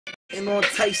And on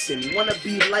Tyson, wanna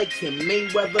be like him.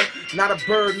 Mayweather, not a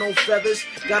bird, no feathers.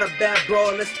 Got a bad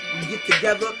bra, let's get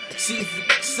together. See if you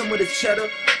get some of the cheddar.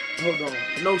 Hold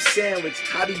on, no sandwich.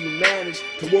 How do you manage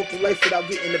to walk your life without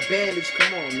getting the bandage?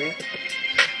 Come on, man.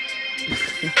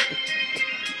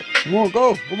 Come on,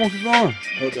 go. Come on, keep going.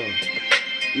 Hold on.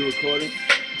 You recording?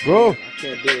 Go. I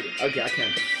can't do it. Okay, I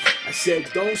can. I said,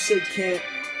 don't say can't.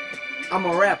 I'm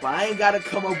a rapper. I ain't gotta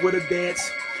come up with a dance.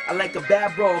 I like a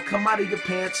bad bra, come out of your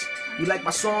pants. You like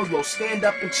my songs? Well, stand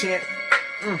up and chant.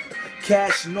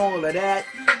 Cash and all of that.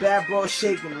 Bad bra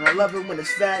shaking, and I love it when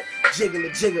it's fat. Jiggle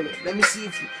it, jiggle it. Let me see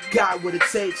if you got what it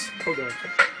takes. Hold on.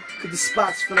 Cause the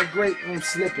spot's feeling great. I'm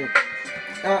slipping.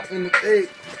 Out in the eight.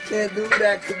 Can't do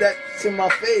that cause that's in my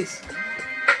face.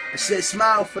 I said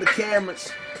smile for the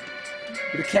cameras.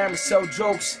 The cameras sell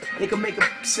jokes. They can make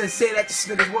a say that this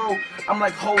nigga's roll. I'm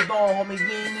like, hold on, homie, you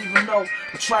ain't even know.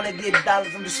 I'm trying to get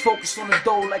dollars. I'm just focused on the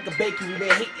dough like a bakery. They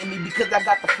hating me because I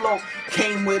got the flow.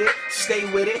 Came with it,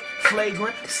 stay with it.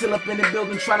 Flagrant, still up in the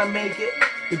building trying to make it.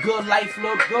 The good life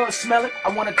look good, smell it. I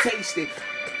want to taste it.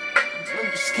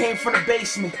 Just came from the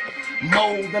basement.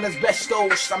 Mold and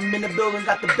asbestos. I'm in the building,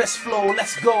 got the best flow.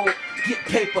 Let's go. Get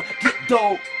paper, get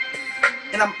dough.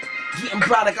 And I'm getting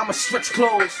broad like I'ma stretch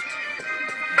clothes.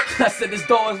 I said this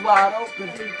door is wide open.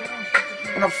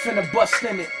 And I'm finna bust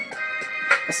in it.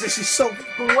 I said she's so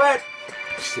fucking wet.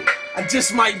 Shit, I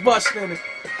just might bust in it.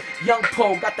 Young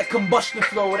Poe got that combustion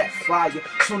flow, that fire.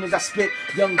 Soon as I spit,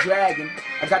 Young Dragon,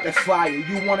 I got that fire.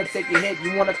 You wanna take a hit,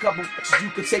 you want a couple, you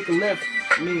can take a lift.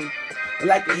 I mean,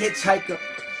 like a hitchhiker.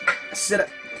 I said,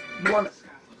 you wanna,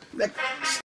 like,